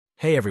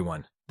Hey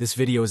everyone, this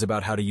video is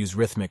about how to use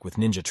Rithmic with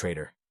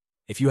NinjaTrader.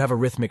 If you have a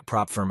Rithmic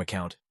Prop Firm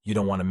account, you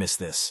don't want to miss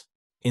this.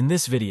 In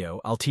this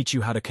video, I'll teach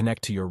you how to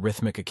connect to your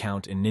Rithmic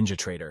account in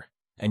NinjaTrader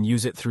and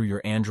use it through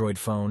your Android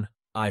phone,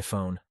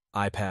 iPhone,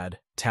 iPad,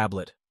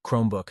 tablet,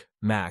 Chromebook,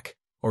 Mac,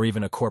 or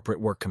even a corporate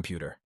work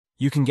computer.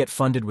 You can get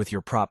funded with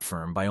your prop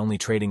firm by only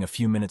trading a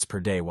few minutes per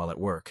day while at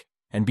work,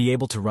 and be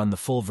able to run the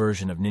full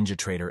version of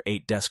NinjaTrader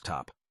 8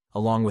 desktop,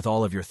 along with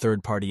all of your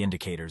third-party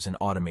indicators and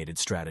automated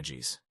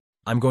strategies.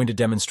 I'm going to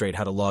demonstrate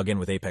how to log in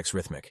with Apex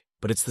Rithmic,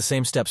 but it's the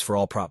same steps for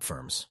all prop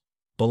firms.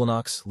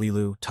 Bulenox,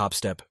 Leeloo,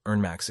 TopStep,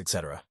 EarnMax,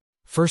 etc.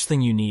 First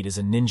thing you need is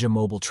a Ninja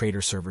Mobile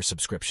Trader Server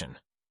subscription.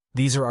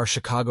 These are our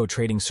Chicago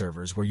trading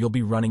servers where you'll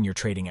be running your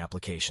trading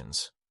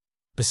applications.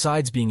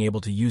 Besides being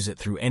able to use it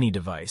through any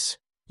device,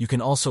 you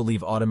can also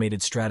leave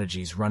automated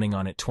strategies running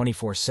on it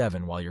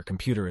 24/7 while your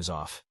computer is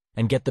off,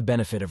 and get the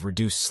benefit of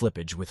reduced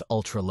slippage with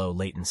ultra-low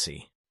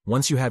latency.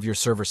 Once you have your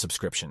server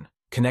subscription,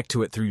 connect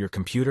to it through your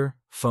computer,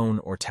 phone,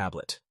 or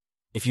tablet.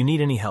 If you need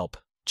any help,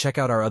 check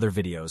out our other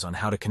videos on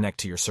how to connect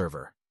to your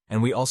server,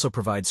 and we also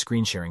provide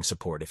screen sharing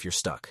support if you're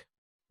stuck.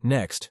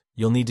 Next,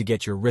 you'll need to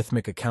get your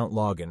Rithmic account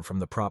login from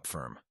the prop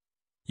firm.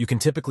 You can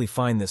typically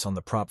find this on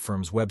the prop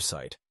firm's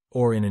website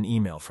or in an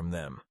email from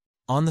them.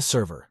 On the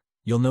server,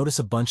 you'll notice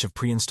a bunch of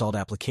pre-installed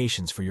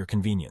applications for your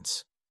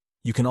convenience.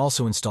 You can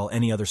also install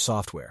any other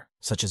software,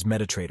 such as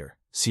MetaTrader,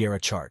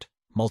 Sierra Chart,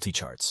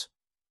 Multicharts.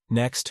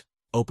 Next,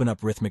 open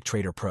up Rithmic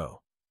Trader Pro.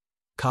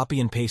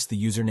 Copy and paste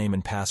the username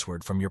and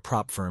password from your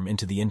prop firm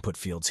into the input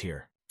fields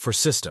here. For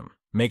system,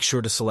 make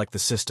sure to select the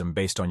system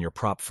based on your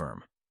prop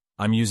firm.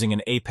 I'm using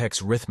an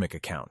Apex Rithmic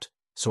account,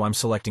 so I'm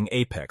selecting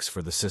Apex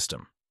for the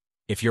system.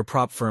 If your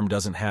prop firm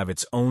doesn't have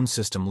its own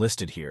system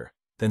listed here,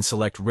 then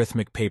select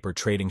Rithmic Paper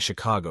Trading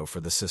Chicago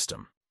for the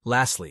system.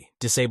 Lastly,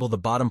 disable the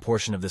bottom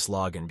portion of this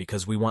login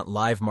because we want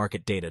live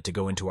market data to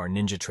go into our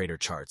NinjaTrader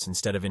charts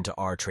instead of into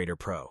our Trader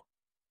Pro.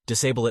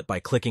 Disable it by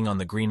clicking on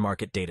the green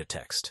market data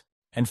text.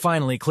 And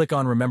finally, click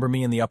on Remember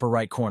Me in the upper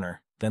right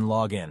corner, then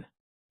log in.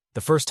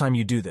 The first time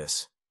you do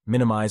this,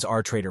 minimize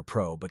our Trader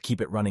Pro but keep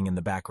it running in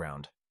the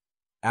background.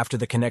 After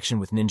the connection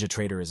with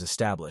NinjaTrader is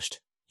established,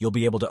 you'll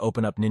be able to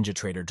open up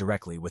NinjaTrader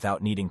directly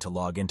without needing to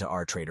log into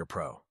our Trader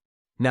Pro.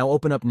 Now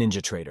open up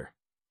NinjaTrader.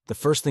 The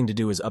first thing to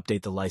do is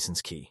update the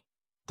license key.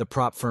 The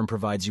prop firm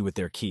provides you with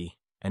their key,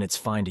 and it's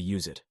fine to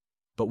use it.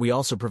 But we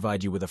also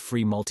provide you with a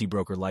free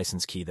multi-broker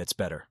license key that's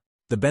better.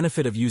 The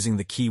benefit of using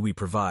the key we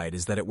provide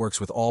is that it works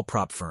with all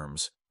prop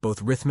firms,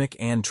 both Rithmic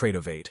and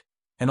Tradovate,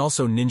 and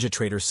also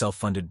NinjaTrader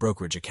self-funded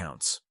brokerage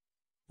accounts.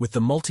 With the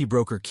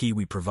multi-broker key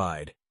we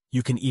provide,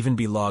 you can even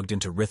be logged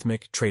into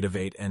Rithmic,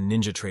 Tradovate, and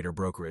NinjaTrader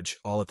brokerage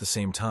all at the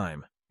same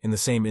time, in the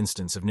same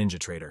instance of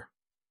NinjaTrader.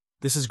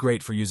 This is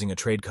great for using a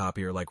trade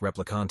copier like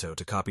Replicanto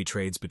to copy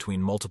trades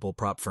between multiple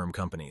prop firm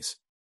companies.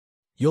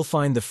 You'll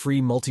find the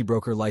free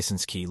multi-broker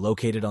license key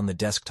located on the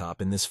desktop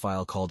in this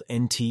file called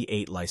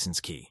NT8 license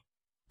key.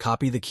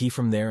 Copy the key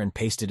from there and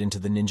paste it into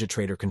the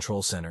NinjaTrader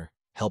Control Center,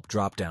 Help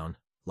dropdown,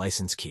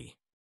 License Key.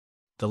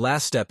 The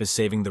last step is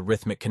saving the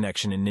Rithmic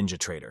connection in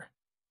NinjaTrader.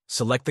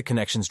 Select the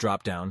Connections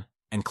dropdown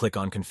and click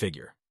on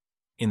Configure.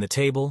 In the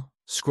table,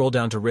 scroll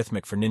down to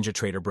Rithmic for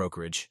NinjaTrader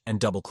brokerage and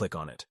double-click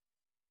on it.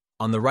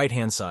 On the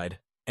right-hand side,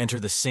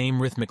 enter the same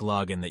Rithmic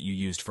login that you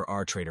used for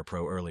our Trader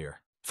Pro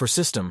earlier. For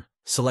system,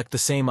 select the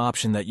same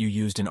option that you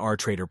used in our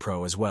Trader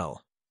Pro as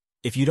well.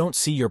 If you don't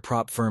see your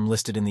prop firm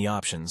listed in the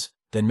options,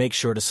 then make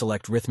sure to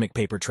select Rithmic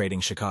Paper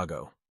Trading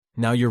Chicago.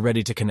 Now you're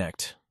ready to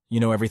connect. You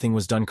know everything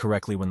was done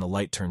correctly when the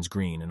light turns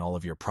green and all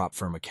of your prop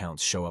firm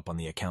accounts show up on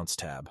the Accounts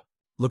tab.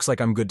 Looks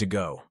like I'm good to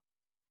go.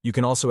 You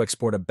can also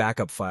export a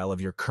backup file of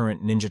your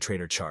current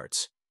NinjaTrader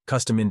charts,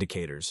 custom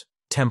indicators,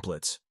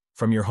 templates,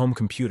 from your home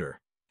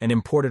computer, and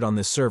import it on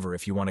this server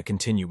if you want to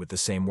continue with the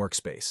same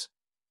workspace.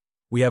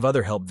 We have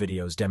other help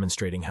videos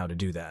demonstrating how to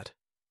do that,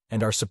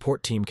 and our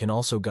support team can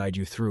also guide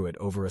you through it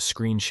over a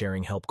screen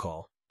sharing help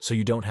call, so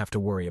you don't have to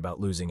worry about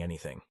losing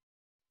anything.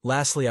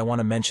 Lastly, I want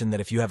to mention that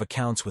if you have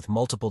accounts with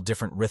multiple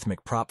different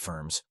Rithmic prop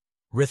firms,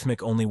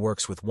 Rithmic only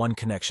works with one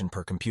connection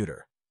per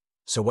computer.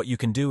 So what you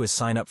can do is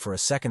sign up for a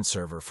second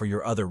server for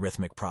your other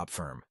Rithmic prop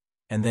firm,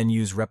 and then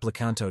use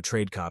Replicanto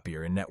Trade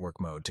Copier in network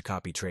mode to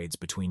copy trades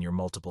between your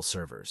multiple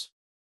servers.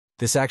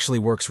 This actually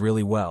works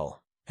really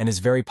well, and is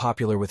very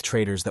popular with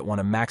traders that want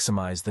to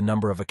maximize the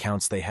number of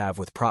accounts they have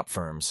with prop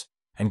firms,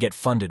 and get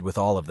funded with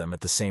all of them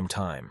at the same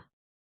time.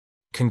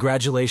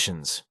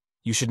 Congratulations!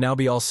 You should now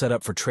be all set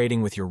up for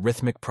trading with your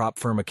Rithmic Prop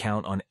Firm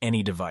account on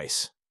any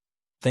device.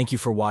 Thank you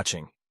for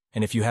watching,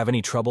 and if you have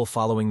any trouble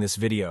following this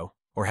video,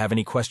 or have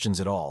any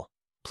questions at all,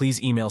 please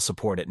email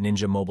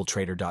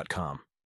support@ninjamobiletrader.com.